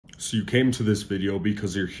So you came to this video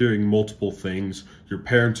because you're hearing multiple things. Your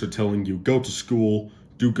parents are telling you, go to school,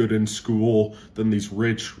 do good in school. Then these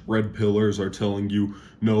rich red pillars are telling you,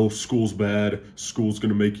 no, school's bad, school's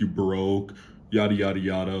gonna make you broke, yada, yada,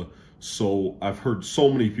 yada. So I've heard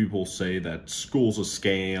so many people say that school's a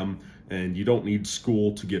scam and you don't need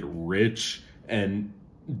school to get rich and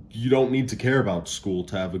you don't need to care about school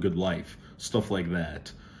to have a good life, stuff like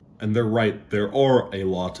that. And they're right, there are a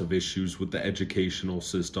lot of issues with the educational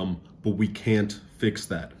system, but we can't fix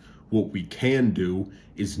that. What we can do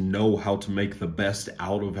is know how to make the best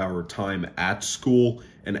out of our time at school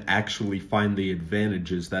and actually find the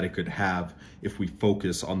advantages that it could have if we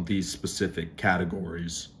focus on these specific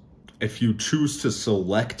categories. If you choose to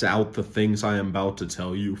select out the things I am about to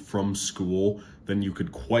tell you from school, then you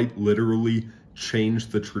could quite literally change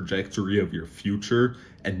the trajectory of your future,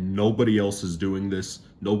 and nobody else is doing this,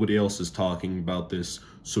 nobody else is talking about this,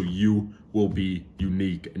 so you will be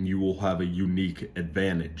unique and you will have a unique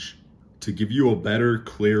advantage. To give you a better,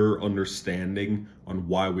 clearer understanding on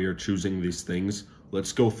why we are choosing these things,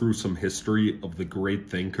 let's go through some history of the great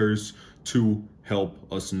thinkers to help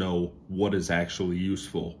us know what is actually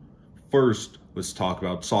useful. First, let's talk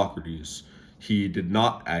about Socrates. He did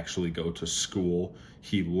not actually go to school.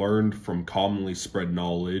 He learned from commonly spread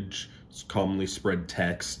knowledge, commonly spread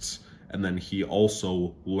texts, and then he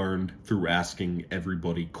also learned through asking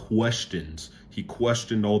everybody questions. He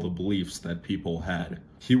questioned all the beliefs that people had.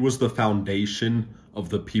 He was the foundation of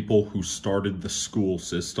the people who started the school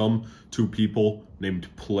system, two people named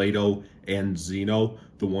Plato and Zeno,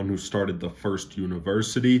 the one who started the first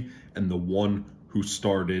university and the one who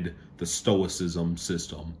started the Stoicism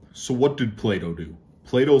system. So what did Plato do?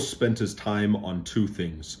 Plato spent his time on two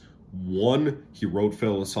things. One, he wrote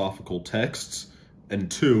philosophical texts, and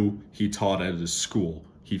two, he taught at his school.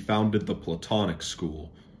 He founded the Platonic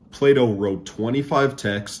school. Plato wrote 25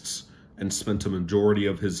 texts and spent a majority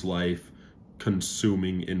of his life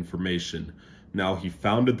consuming information. Now, he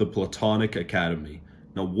founded the Platonic Academy.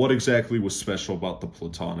 Now, what exactly was special about the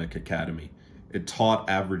Platonic Academy? It taught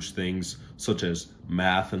average things such as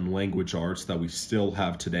math and language arts that we still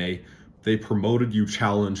have today. They promoted you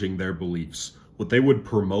challenging their beliefs. What they would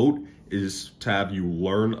promote is to have you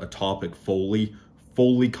learn a topic fully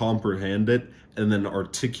comprehend it, and then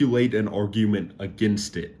articulate an argument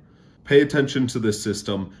against it. Pay attention to this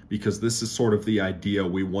system because this is sort of the idea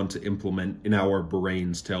we want to implement in our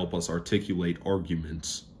brains to help us articulate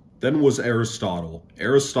arguments. Then was Aristotle.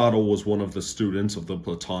 Aristotle was one of the students of the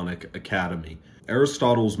Platonic Academy.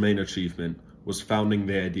 Aristotle's main achievement was founding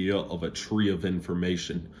the idea of a tree of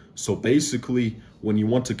information. So basically, when you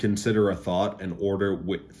want to consider a thought and order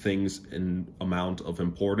things in amount of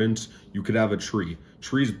importance, you could have a tree.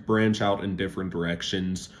 Trees branch out in different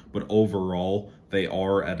directions, but overall, they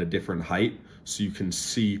are at a different height, so you can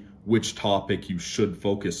see which topic you should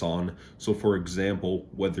focus on. So for example,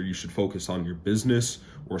 whether you should focus on your business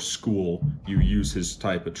or school, you use his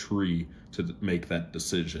type of tree to make that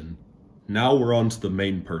decision. Now we're on to the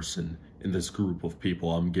main person in this group of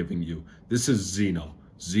people I'm giving you. This is Zeno.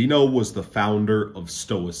 Zeno was the founder of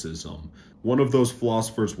Stoicism. One of those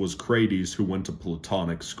philosophers was Crates, who went to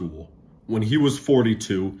Platonic school. When he was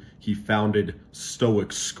 42, he founded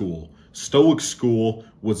Stoic school. Stoic school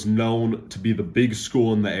was known to be the big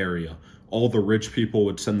school in the area. All the rich people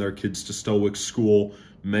would send their kids to Stoic school.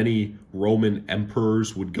 Many Roman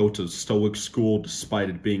emperors would go to Stoic school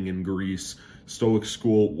despite it being in Greece. Stoic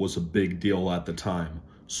school was a big deal at the time.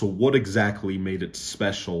 So what exactly made it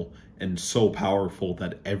special and so powerful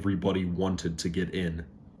that everybody wanted to get in?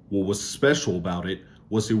 What was special about it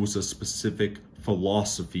was a specific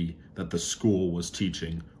philosophy that the school was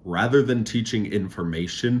teaching. Rather than teaching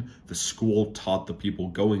information, the school taught the people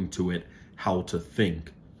going to it how to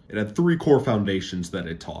think. It had three core foundations that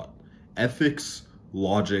it taught: ethics,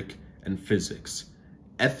 logic, and physics.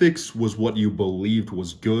 Ethics was what you believed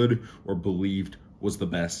was good or believed was the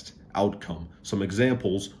best outcome. Some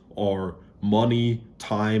examples are money,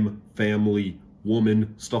 time, family,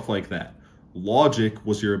 woman, stuff like that. Logic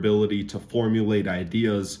was your ability to formulate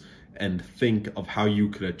ideas and think of how you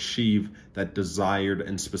could achieve that desired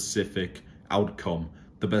and specific outcome.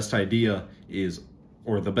 The best idea is,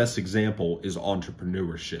 or the best example is,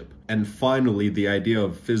 entrepreneurship. And finally, the idea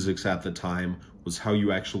of physics at the time was how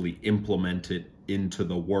you actually implement it into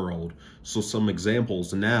the world. So some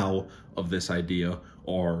examples now of this idea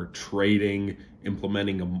are trading,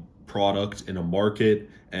 implementing a product in a market,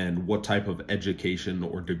 and what type of education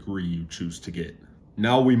or degree you choose to get.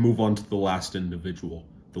 Now we move on to the last individual.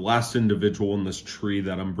 The last individual in this tree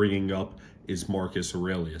that I'm bringing up is Marcus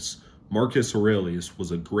Aurelius. Marcus Aurelius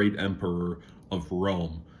was a great emperor of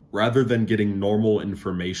Rome. Rather than getting normal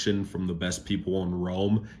information from the best people in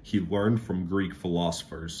Rome, he learned from Greek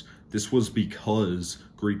philosophers. This was because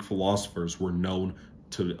Greek philosophers were known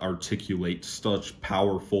to articulate such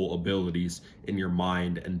powerful abilities in your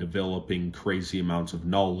mind and developing crazy amounts of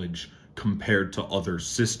knowledge compared to other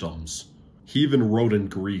systems. He even wrote in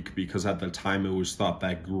Greek because at the time it was thought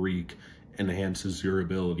that Greek enhances your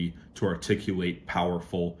ability to articulate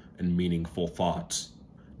powerful and meaningful thoughts.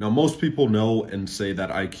 Now, most people know and say that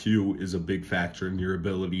IQ is a big factor in your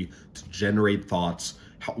ability to generate thoughts,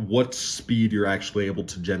 what speed you're actually able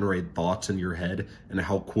to generate thoughts in your head, and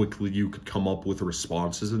how quickly you could come up with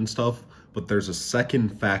responses and stuff. But there's a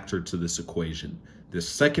second factor to this equation. This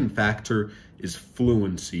second factor is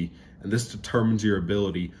fluency, and this determines your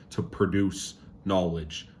ability to produce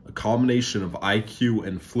knowledge. A combination of IQ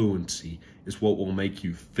and fluency is what will make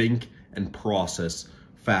you think and process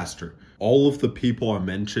faster. All of the people I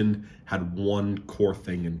mentioned had one core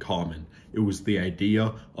thing in common. It was the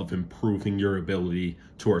idea of improving your ability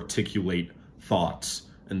to articulate thoughts.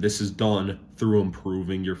 And this is done through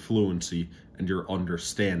improving your fluency and your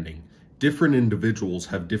understanding. Different individuals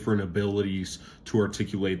have different abilities to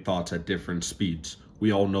articulate thoughts at different speeds.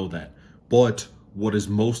 We all know that. But what is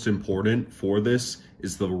most important for this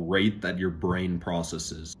is the rate that your brain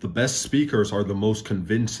processes. The best speakers are the most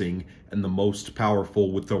convincing and the most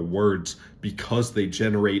powerful with their words because they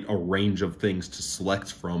generate a range of things to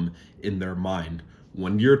select from in their mind.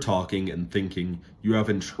 When you're talking and thinking, you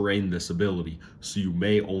haven't trained this ability, so you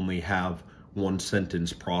may only have one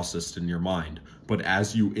sentence processed in your mind. But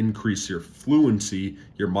as you increase your fluency,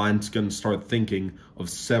 your mind's going to start thinking of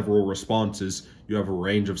several responses. You have a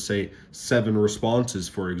range of, say, 7 responses,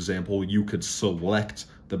 for example. You could select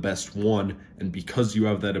the best one, and because you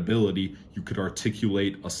have that ability, you could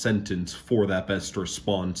articulate a sentence for that best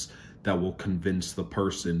response that will convince the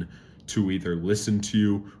person to either listen to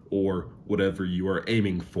you or whatever you are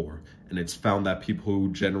aiming for. And it's found that people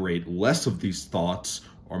who generate less of these thoughts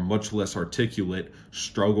are much less articulate,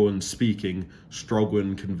 struggle in speaking, struggle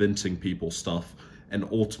in convincing people stuff, and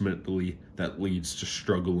ultimately that leads to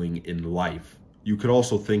struggling in life. You could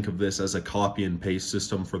also think of this as a copy and paste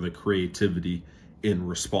system for the creativity in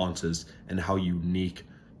responses and how unique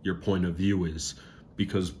your point of view is.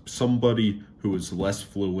 Because somebody who is less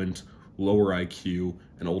fluent, lower IQ,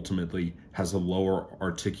 and ultimately has a lower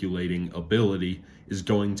articulating ability is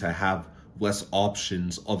going to have less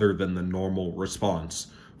options other than the normal response.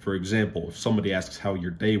 For example, if somebody asks how your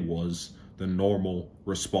day was, the normal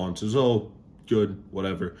response is, oh, good,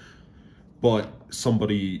 whatever. But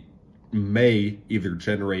somebody may either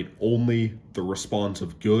generate only the response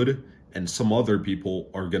of good, and some other people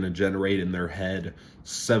are going to generate in their head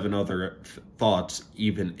 7 other thoughts,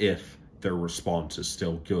 even if their response is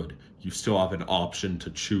still good. You still have an option to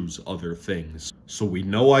choose other things. So we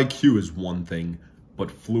know IQ is one thing, but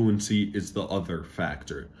fluency is the other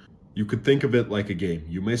factor. You could think of it like a game.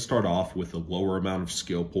 You may start off with a lower amount of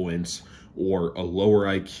skill points or a lower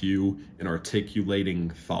IQ in articulating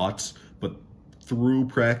thoughts, but through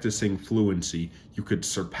practicing fluency, you could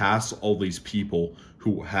surpass all these people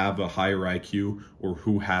who have a higher IQ or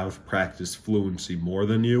who have practiced fluency more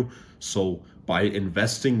than you. So by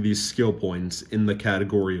investing these skill points in the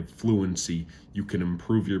category of fluency, you can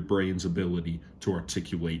improve your brain's ability to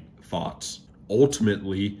articulate thoughts.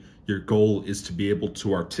 Ultimately, your goal is to be able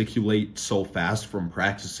to articulate so fast from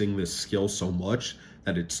practicing this skill so much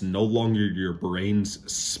that it's no longer your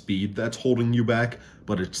brain's speed that's holding you back,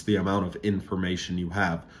 but it's the amount of information you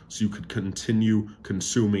have. So you could continue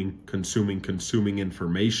consuming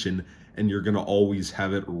information, and you're going to always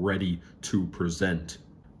have it ready to present.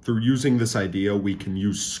 Through using this idea, we can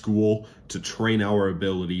use school to train our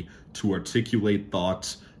ability to articulate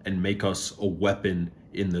thoughts and make us a weapon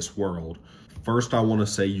in this world. First, I want to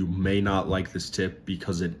say you may not like this tip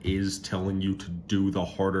because it is telling you to do the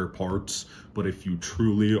harder parts, but if you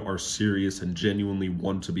truly are serious and genuinely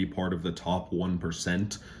want to be part of the top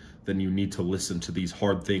 1%, then you need to listen to these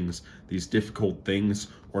hard things. These difficult things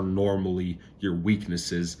are normally your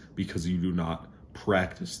weaknesses because you do not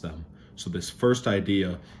practice them. So this first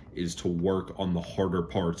idea is to work on the harder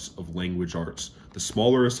parts of language arts. The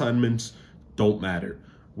smaller assignments don't matter.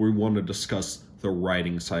 We want to discuss the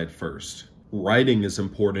writing side first. Writing is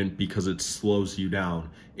important because it slows you down.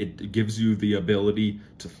 It gives you the ability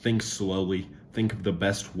to think slowly, think of the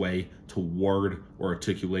best way to word or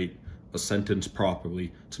articulate a sentence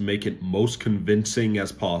properly, to make it most convincing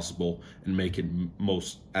as possible and make it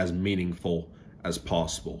most as meaningful as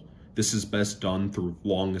possible. This is best done through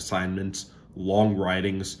long assignments, long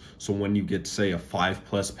writings. So when you get, say, a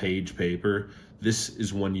 5+ page paper, this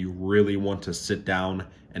is when you really want to sit down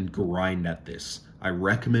and grind at this. I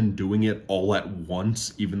recommend doing it all at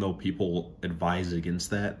once, even though people advise against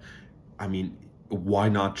that. I mean, why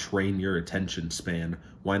not train your attention span?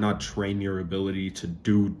 Why not train your ability to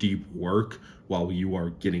do deep work while you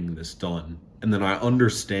are getting this done? And then I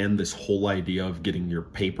understand this whole idea of getting your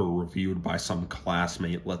paper reviewed by some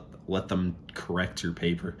classmate, let them correct your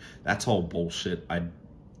paper. That's all bullshit.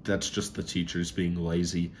 That's just the teachers being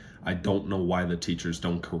lazy. I don't know why the teachers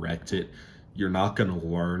don't correct it. You're not going to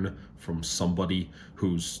learn from somebody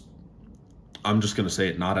who's, I'm just going to say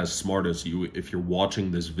it, not as smart as you. If you're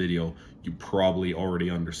watching this video, you probably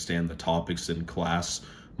already understand the topics in class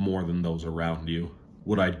more than those around you.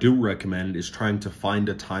 What I do recommend is trying to find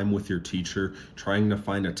a time with your teacher, trying to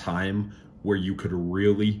find a time where you could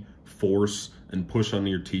really force and push on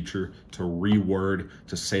your teacher to reword,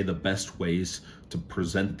 to say the best ways to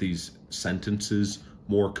present these sentences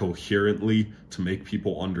more coherently to make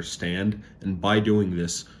people understand. And by doing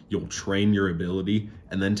this, you'll train your ability,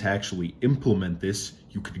 and then to actually implement this,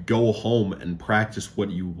 you could go home and practice what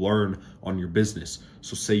you learn on your business.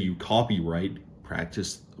 So say you copyright,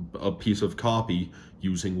 practice a piece of copy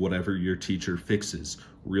using whatever your teacher fixes.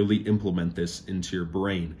 Really implement this into your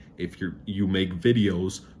brain. If you make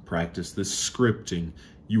videos, practice this scripting.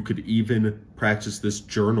 You could even practice this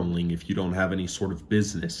journaling if you don't have any sort of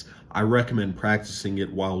business. I recommend practicing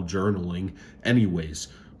it while journaling anyways.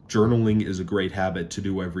 Journaling is a great habit to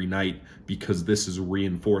do every night because this is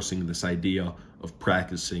reinforcing this idea of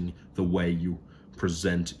practicing the way you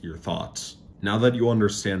present your thoughts. Now that you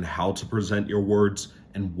understand how to present your words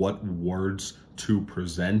and what words to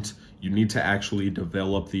present, you need to actually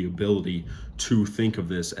develop the ability to think of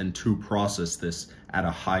this and to process this at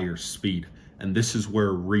a higher speed. And this is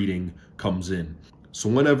where reading comes in. So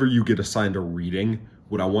whenever you get assigned a reading,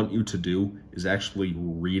 what I want you to do is actually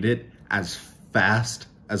read it as fast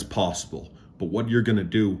as possible. But what you're gonna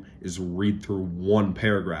do is read through one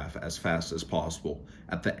paragraph as fast as possible.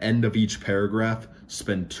 At the end of each paragraph,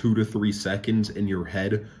 spend 2 to 3 seconds in your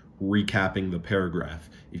head recapping the paragraph.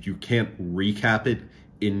 If you can't recap it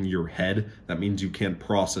in your head, that means you can't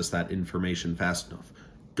process that information fast enough.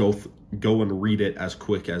 Go and read it as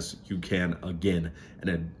quick as you can again.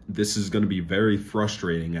 And this is going to be very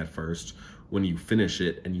frustrating at first when you finish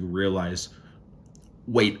it and you realize,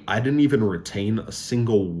 wait, I didn't even retain a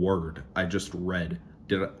single word I just read.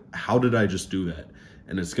 How did I just do that?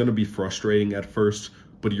 And it's going to be frustrating at first,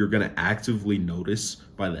 but you're going to actively notice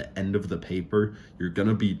by the end of the paper, you're going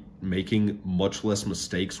to be making much less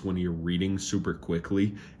mistakes when you're reading super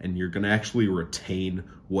quickly, and you're going to actually retain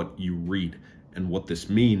what you read. And what this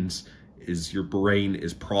means is your brain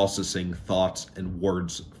is processing thoughts and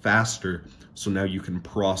words faster, so now you can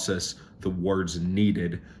process the words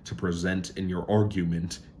needed to present in your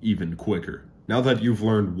argument even quicker. Now that you've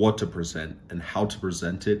learned what to present and how to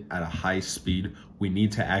present it at a high speed, we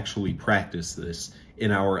need to actually practice this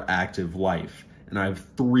in our active life. And I have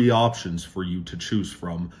 3 options for you to choose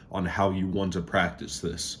from on how you want to practice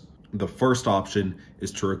this. The first option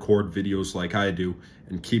is to record videos like I do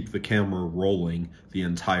and keep the camera rolling the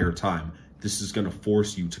entire time. This is going to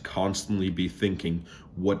force you to constantly be thinking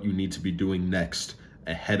what you need to be doing next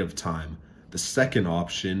ahead of time. The second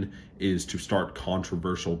option is to start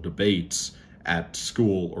controversial debates at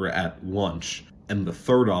school or at lunch. And the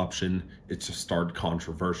third option is to start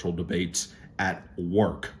controversial debates at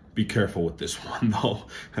work. Be careful with this one though.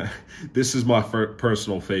 This is my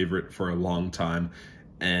personal favorite for a long time,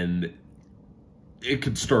 and it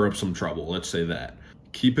could stir up some trouble, let's say that.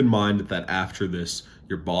 Keep in mind that after this,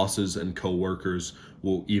 your bosses and coworkers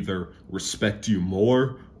will either respect you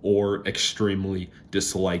more or extremely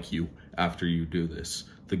dislike you after you do this.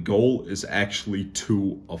 The goal is actually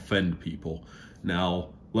to offend people. Now,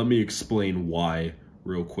 let me explain why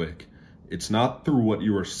real quick. It's not through what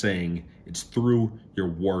you are saying, it's through your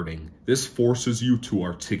wording. This forces you to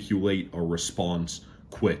articulate a response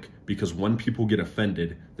quick, because when people get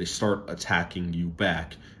offended, they start attacking you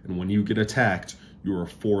back. And when you get attacked, you are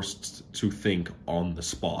forced to think on the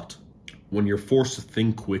spot. When you're forced to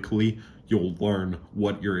think quickly, you'll learn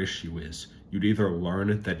what your issue is. You'd either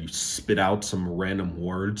learn that you spit out some random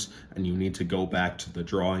words and you need to go back to the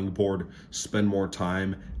drawing board, spend more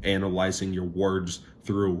time analyzing your words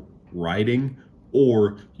through writing,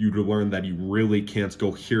 or you'd learn that you really can't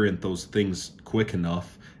coherent those things quick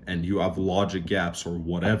enough and you have logic gaps or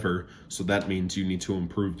whatever, so that means you need to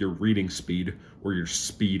improve your reading speed or your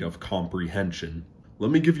speed of comprehension.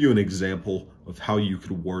 Let me give you an example of how you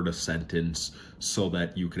could word a sentence so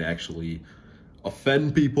that you could actually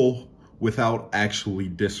offend people without actually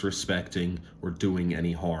disrespecting or doing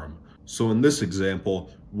any harm. So in this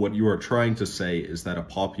example, what you are trying to say is that a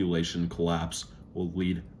population collapse will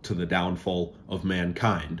lead to the downfall of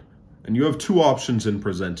mankind. And you have two options in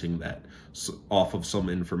presenting that off of some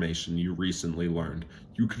information you recently learned.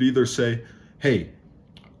 You could either say, hey,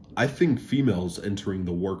 I think females entering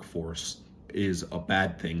the workforce is a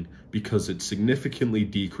bad thing because it significantly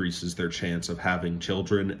decreases their chance of having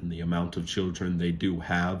children and the amount of children they do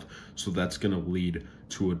have. So that's going to lead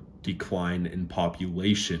to a decline in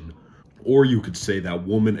population. Or you could say that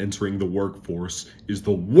woman entering the workforce is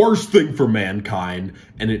the worst thing for mankind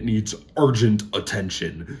and it needs urgent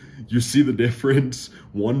attention. You see the difference?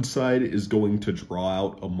 One side is going to draw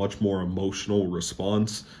out a much more emotional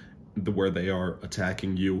response where they are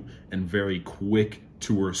attacking you and very quick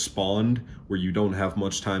to respond, where you don't have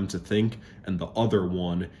much time to think, and the other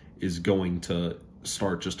one is going to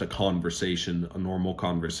start just a conversation, a normal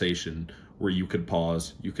conversation, where you could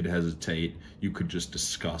pause, you could hesitate, you could just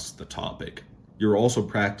discuss the topic. You're also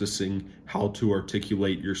practicing how to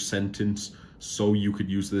articulate your sentence so you could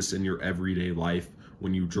use this in your everyday life.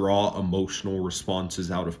 When you draw emotional responses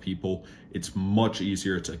out of people, it's much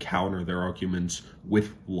easier to counter their arguments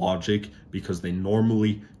with logic because they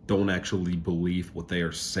normally don't actually believe what they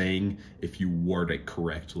are saying if you word it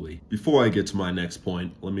correctly. Before I get to my next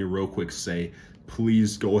point, let me real quick say,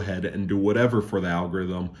 please go ahead and do whatever for the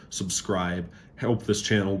algorithm, subscribe, help this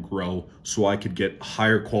channel grow so I could get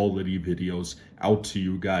higher quality videos out to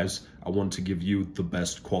you guys. I want to give you the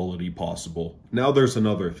best quality possible. Now there's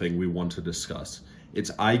another thing we want to discuss.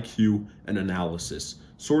 It's IQ and analysis,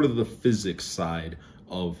 sort of the physics side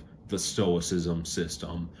of the Stoicism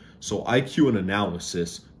system. So IQ and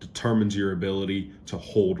analysis determines your ability to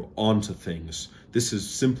hold on to things. This is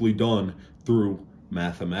simply done through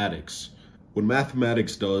mathematics. What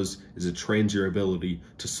mathematics does is it trains your ability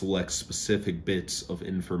to select specific bits of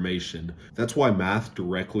information. That's why math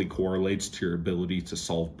directly correlates to your ability to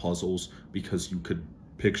solve puzzles, because you could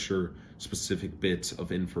picture specific bits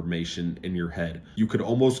of information in your head. You could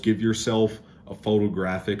almost give yourself a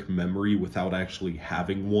photographic memory without actually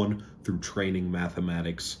having one through training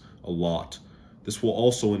mathematics a lot. This will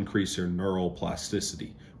also increase your neural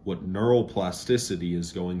plasticity. What neural plasticity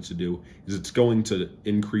is going to do is it's going to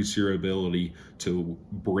increase your ability to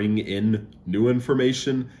bring in new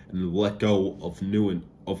information and let go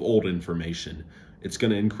of old information. It's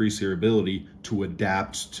going to increase your ability to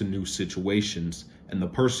adapt to new situations. And the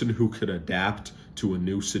person who could adapt to a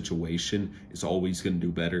new situation is always going to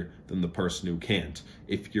do better than the person who can't.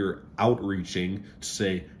 If you're outreaching to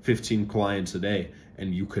say 15 clients a day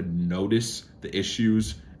and you could notice the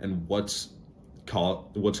issues and what's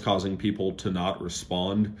causing people to not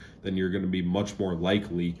respond, then you're going to be much more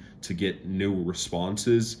likely to get new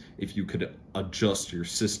responses if you could adjust your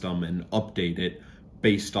system and update it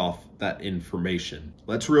based off that information.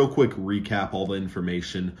 Let's real quick recap all the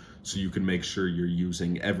information so you can make sure you're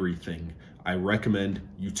using everything. I recommend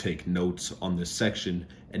you take notes on this section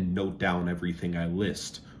and note down everything I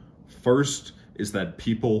list. First is that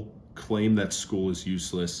people claim that school is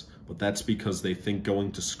useless, but that's because they think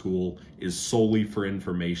going to school is solely for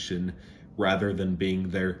information rather than being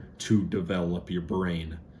there to develop your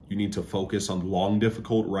brain. You need to focus on long,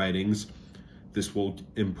 difficult writings. This will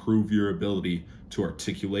improve your ability to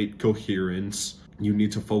articulate coherence. You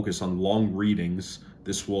need to focus on long readings.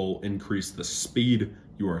 This will increase the speed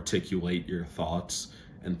you articulate your thoughts.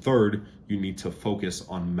 And third, you need to focus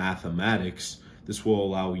on mathematics. This will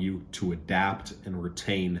allow you to adapt and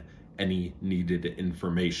retain any needed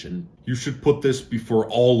information. You should put this before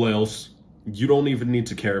all else. You don't even need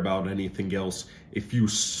to care about anything else. If you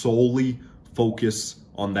solely focus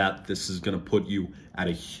on that, this is going to put you at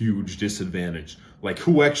a huge disadvantage. Like,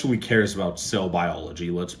 who actually cares about cell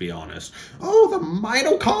biology? Let's be honest. Oh, the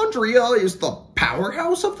mitochondria is the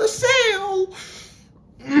powerhouse of the cell.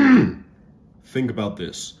 Think about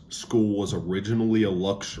this. School was originally a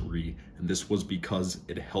luxury, and this was because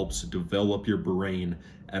it helps develop your brain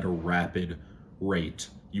at a rapid rate.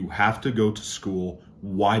 You have to go to school.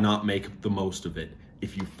 Why not make the most of it?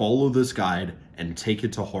 If you follow this guide and take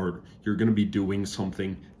it to heart, you're going to be doing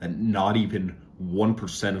something that not even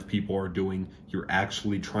 1% of people are doing. You're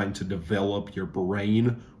actually trying to develop your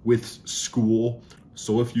brain with school.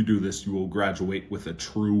 So if you do this, you will graduate with a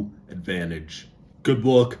true advantage. Good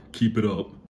luck. Keep it up.